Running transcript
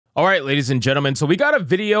All right, ladies and gentlemen, so we got a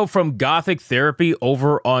video from Gothic Therapy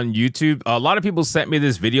over on YouTube. A lot of people sent me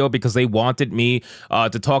this video because they wanted me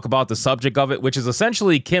to talk about the subject of it, which is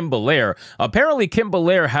essentially Kim Belair. Apparently, Kim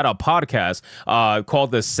Belair had a podcast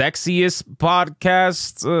called The Sexiest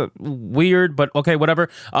Podcast. Weird, but okay, whatever.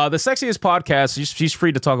 The Sexiest Podcast, she's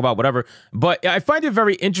free to talk about whatever. But I find it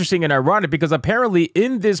very interesting and ironic because apparently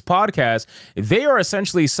in this podcast, they are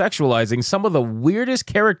essentially sexualizing some of the weirdest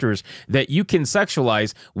characters that you can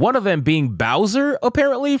sexualize. One of them being Bowser,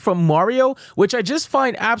 apparently, from Mario, which I just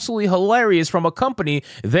find absolutely hilarious from a company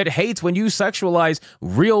that hates when you sexualize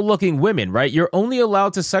real-looking women, right? You're only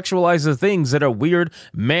allowed to sexualize the things that are weird,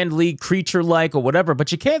 manly, creature-like, or whatever,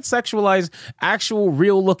 but you can't sexualize actual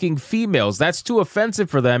real-looking females. That's too offensive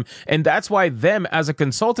for them, and that's why them, as a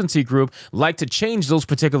consultancy group, like to change those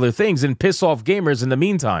particular things and piss off gamers in the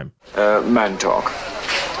meantime. Man talk.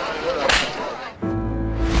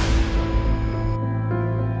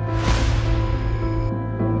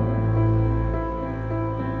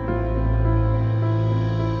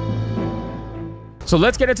 So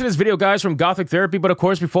let's get into this video, guys, from Gothic Therapy. But of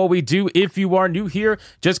course, before we do, if you are new here,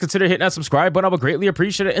 just consider hitting that subscribe button. I would greatly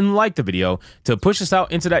appreciate it, and like the video to push us out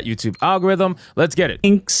into that YouTube algorithm. Let's get it.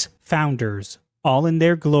 Inc.'s founders, all in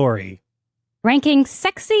their glory. Ranking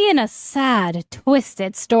sexy in a sad,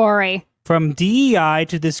 twisted story. From DEI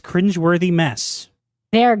to this cringeworthy mess.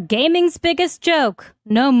 They're gaming's biggest joke.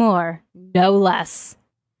 No more, no less.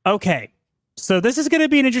 Okay, so this is going to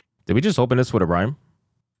be an Did we just open this with a rhyme?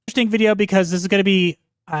 interesting video because this is going to be,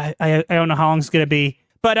 I don't know how long it's going to be,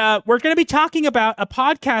 but we're going to be talking about a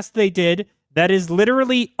podcast they did that is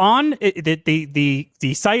literally on the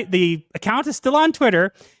site. The account is still on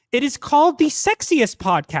Twitter. It is called The Sexiest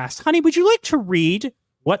Podcast. Honey, would you like to read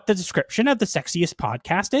what the description of The Sexiest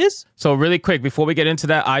Podcast is? So really quick, before we get into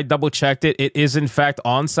that, I double checked it. It is in fact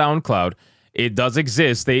on SoundCloud. It does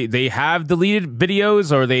exist. They have deleted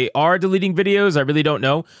videos, or they are deleting videos. I really don't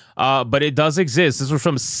know. But it does exist. This was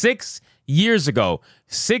from 6 years ago.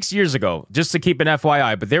 6 years ago, just to keep an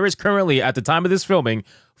FYI. But there is currently, at the time of this filming,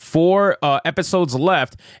 4 episodes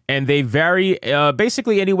left, and they vary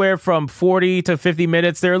basically anywhere from 40 to 50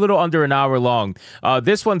 minutes. They're a little under an hour long.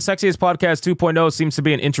 This one, Sexiest Podcast 2.0, seems to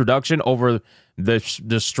be an introduction over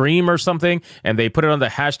the stream or something, and they put it on the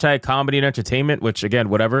hashtag comedy and entertainment, which again,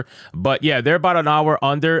 whatever. But yeah, they're about an hour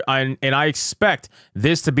under, and I expect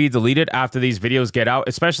this to be deleted after these videos get out,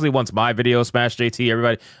 especially once my video, Smash JT,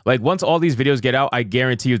 everybody, like once all these videos get out, I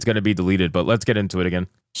guarantee you it's going to be deleted. But let's get into it again.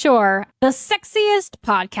 Sure. The Sexiest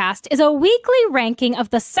Podcast is a weekly ranking of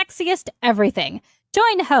the sexiest everything.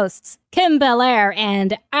 Join hosts Kim Belair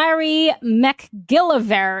and Ari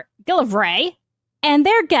McGillivray and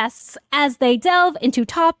their guests as they delve into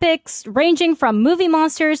topics ranging from movie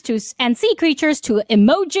monsters and sea creatures to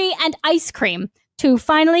emoji and ice cream to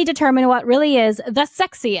finally determine what really is the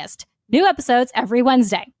sexiest. New episodes every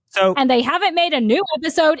Wednesday. And they haven't made a new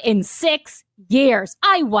episode in 6 years.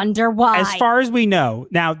 I wonder why. As far as we know,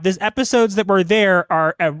 now these episodes that were there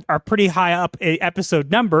are pretty high up a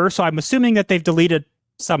episode number, so I'm assuming that they've deleted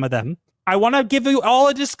some of them. I want to give you all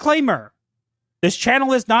a disclaimer. This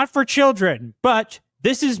channel is not for children, but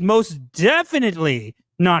this is most definitely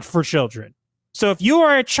not for children. So if you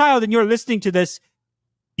are a child and you're listening to this,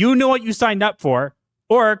 you know what you signed up for.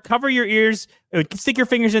 Or cover your ears, stick your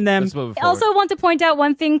fingers in them. I also want to point out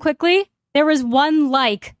one thing quickly. There was 1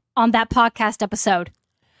 like on that podcast episode.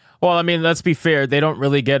 Well, I mean, let's be fair. They don't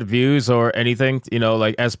really get views or anything. You know,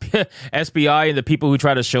 like SBI and the people who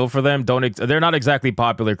try to show for them, they're not exactly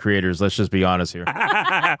popular creators. Let's just be honest here.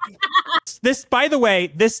 This, by the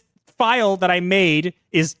way, this file that I made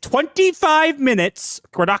is 25 minutes.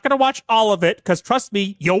 We're not going to watch all of it because trust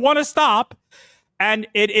me, you'll want to stop. And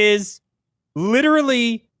it is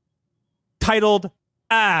literally titled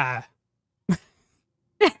Of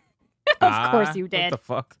course you did. What the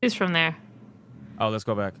fuck? Who's from there? Oh, let's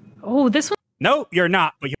go back. Oh, this one. No, you're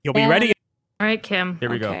not, but you'll be ready. All right, Kim. Here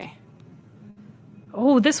we go.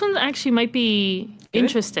 Oh, this one actually might be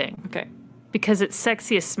interesting. Okay. Because it's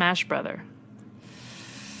Sexiest Smash Brother.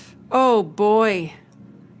 Oh, boy.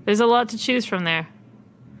 There's a lot to choose from there.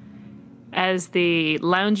 As the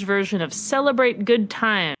lounge version of Celebrate Good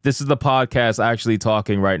Time. This is the podcast actually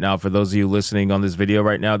talking right now. For those of you listening on this video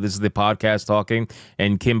right now, this is the podcast talking,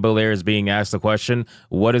 and Kim Belair is being asked the question,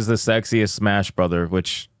 what is the sexiest Smash Brother?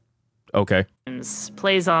 Which, okay.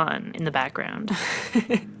 Plays on in the background.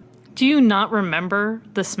 Do you not remember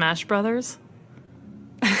the Smash Brothers?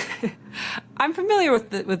 I'm familiar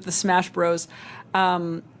with the Smash Bros.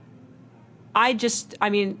 I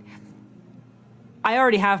mean, I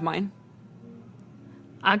already have mine.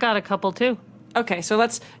 I got a couple too. Okay, so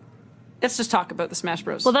let's let's just talk about the Smash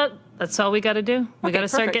Bros. Well, that's all we got to do. We got to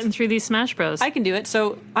start perfect. getting through these Smash Bros. I can do it.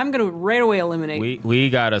 So I'm going to right away eliminate. We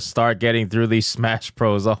got to start getting through these Smash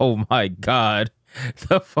Bros. Oh my God.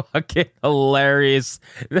 The fucking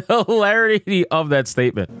the hilarity of that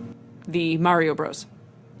statement. The Mario Bros.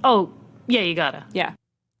 Oh, yeah, you gotta. Yeah.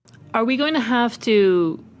 Are we going to have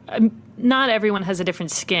to... not everyone has a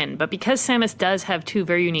different skin, but because Samus does have two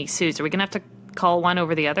very unique suits, are we going to have to call one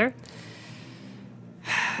over the other?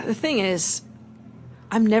 The thing is,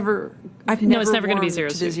 I've never it's never going to be worn Zero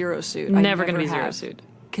to Suit. the Zero Suit. Never going to be Zero Suit.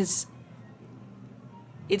 Because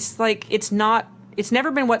it's like, it's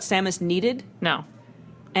never been what Samus needed. No.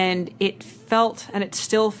 And it felt, and it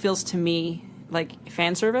still feels to me, like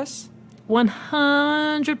fan service.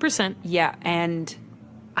 100%. Yeah, and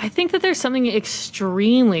I think that there's something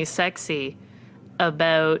extremely sexy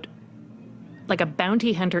about like a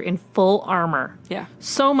bounty hunter in full armor. yeah.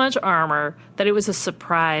 So much armor that it was a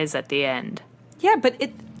surprise at the end. Yeah, but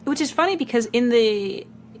which is funny because in the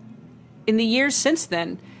years since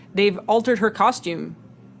then, they've altered her costume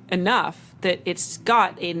enough that it's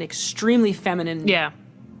got an extremely feminine Yeah.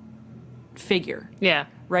 figure, Yeah.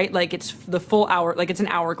 right? Like it's the full hour, like it's an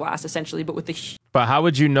hourglass essentially, but with the But how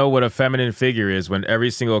would you know what a feminine figure is when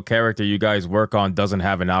every single character you guys work on doesn't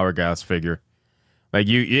have an hourglass figure? Like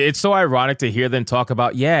it's so ironic to hear them talk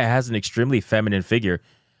about, yeah, it has an extremely feminine figure.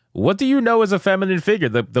 What do you know as a feminine figure?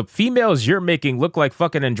 The females you're making look like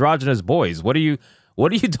fucking androgynous boys. What are you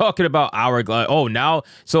talking about hourglass? Oh, now,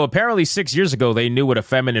 so apparently 6 years ago, they knew what a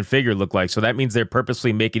feminine figure looked like. So that means they're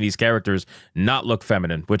purposely making these characters not look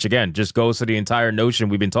feminine, which again, just goes to the entire notion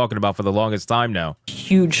we've been talking about for the longest time now.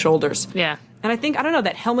 huge shoulders. Yeah. And I don't know,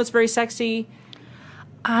 that helmet's very sexy.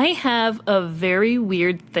 I have a very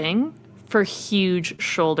weird thing for huge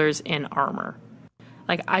shoulders in armor.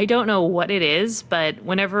 Like, I don't know what it is, but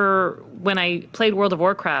when I played World of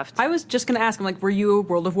Warcraft... I was just going to ask, I'm like, were you a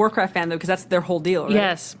World of Warcraft fan though? Because that's their whole deal, right?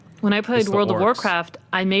 Yes. When I played It's the World of orcs. Warcraft,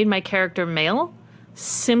 I made my character male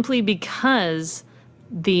simply because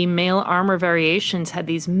the male armor variations had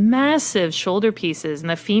these massive shoulder pieces, and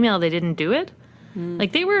the female, they didn't do it.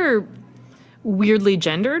 Like, they were weirdly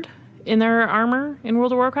gendered in their armor in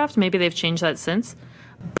World of Warcraft. Maybe they've changed that since.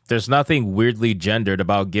 There's nothing weirdly gendered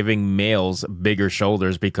about giving males bigger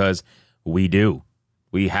shoulders because we do.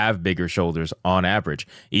 We have bigger shoulders on average.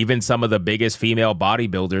 Even some of the biggest female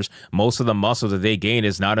bodybuilders, most of the muscle that they gain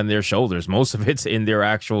is not in their shoulders. Most of it's in their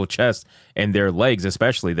actual chest and their legs,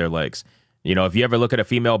 especially their legs. You know, if you ever look at a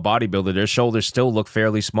female bodybuilder, their shoulders still look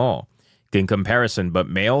fairly small in comparison, but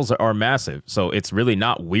males are massive. So it's really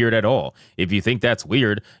not weird at all. If you think that's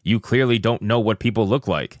weird, you clearly don't know what people look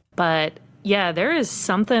like. But yeah, there is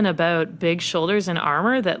something about big shoulders and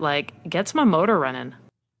armor that, like, gets my motor running.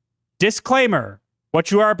 Disclaimer. What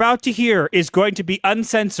you are about to hear is going to be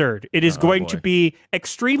uncensored. It is going to boy. be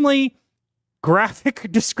extremely graphic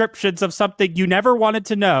descriptions of something you never wanted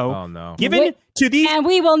to know. Oh, no. Given to the And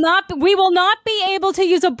we will not be able to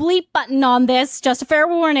use a bleep button on this. Just a fair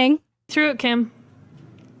warning. Through it, Kim.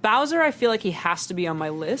 Bowser, I feel like he has to be on my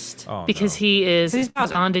list. Oh, Because no. he is He's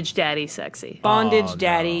Bowser. bondage daddy sexy. Bondage no.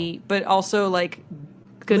 daddy, but also like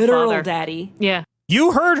Good literal father. daddy. Yeah.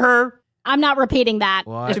 you heard her. I'm not repeating that.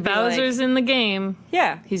 What? If be like- Bowser's in the game,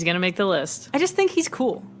 Yeah. he's going to make the list. I just think he's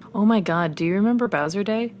cool. Oh my god, do you remember Bowser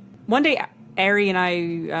Day? One day, Ari and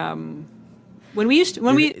I,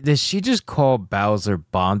 Did she just call Bowser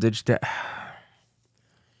bondage?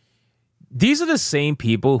 These are the same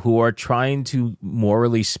people who are trying to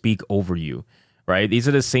morally speak over you, right? These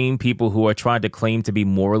are the same people who are trying to claim to be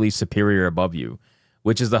morally superior above you,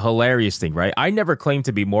 which is the hilarious thing, right? I never claim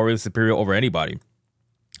to be morally superior over anybody.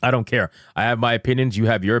 I don't care. I have my opinions. You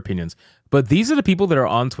have your opinions. But these are the people that are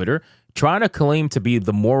on Twitter trying to claim to be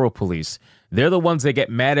the moral police. They're the ones that get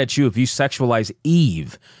mad at you if you sexualize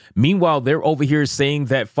Eve. Meanwhile, they're over here saying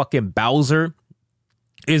that fucking Bowser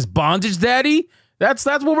is bondage daddy. That's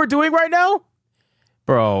what we're doing right now?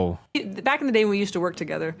 Bro. back in the day when we used to work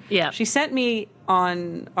together, Yeah. she sent me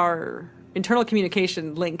on our internal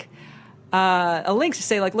communication link, a link to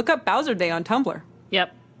say, like, look up Bowser Day on Tumblr.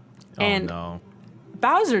 Yep. And Oh, no.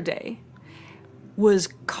 Bowser Day was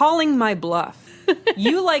calling my bluff.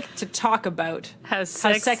 You like to talk about How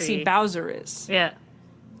sexy. Bowser is. Yeah.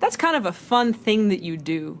 That's kind of a fun thing that you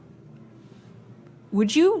do.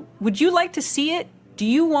 Would you like to see it? Do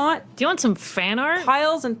you want Do you want some fan art?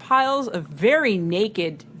 piles and piles of very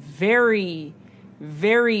naked, very,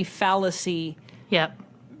 very phallusy, Yep.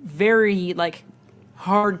 very, like,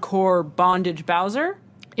 hardcore bondage Bowser?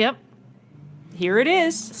 Yep. Here it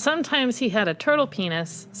is. Sometimes he had a turtle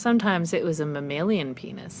penis. Sometimes it was a mammalian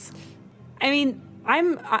penis. I mean,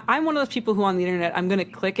 I'm one of those people who on the internet, I'm gonna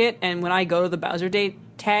click it, and when I go to the Bowser Day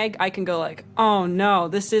tag, I can go like, oh no,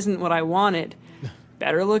 this isn't what I wanted.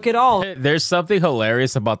 Better look at all. There's something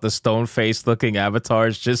hilarious about the stone-faced looking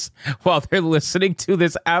avatars just while they're listening to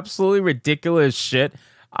this absolutely ridiculous shit.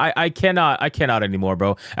 I cannot anymore,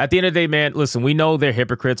 bro. At the end of the day, man, listen, we know they're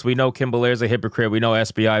hypocrites. We know Kim Belair's a hypocrite. We know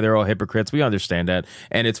SBI, they're all hypocrites. We understand that.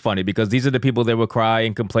 And it's funny because these are the people that will cry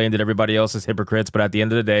and complain that everybody else is hypocrites. But at the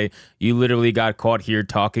end of the day, you literally got caught here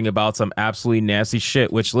talking about some absolutely nasty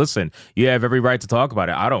shit, which, listen, you have every right to talk about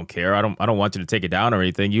it. I don't care. I don't want you to take it down or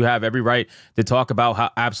anything. You have every right to talk about how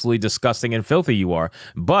absolutely disgusting and filthy you are.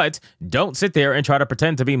 But don't sit there and try to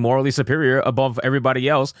pretend to be morally superior above everybody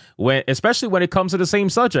else, especially when it comes to the same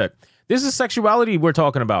subject. This is sexuality we're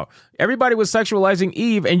talking about. Everybody was sexualizing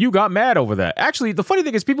Eve, and you got mad over that. Actually, the funny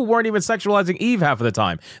thing is people weren't even sexualizing Eve half of the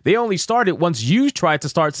time. They only started once you tried to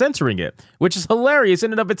start censoring it, which is hilarious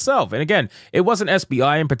in and of itself. And again, it wasn't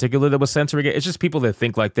SBI in particular that was censoring it. It's just people that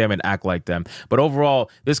think like them and act like them. But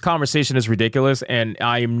overall, this conversation is ridiculous, and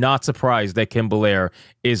I am not surprised that Kim Belair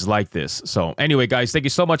is like this. So anyway, guys, thank you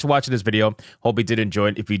so much for watching this video. Hope you did enjoy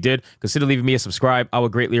it. If you did, consider leaving me a subscribe. I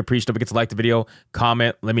would greatly appreciate it. Don't forget to like the video,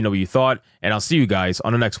 comment, let me know what you thought, and I'll see you guys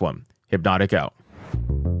on the next one. Hypnotic out.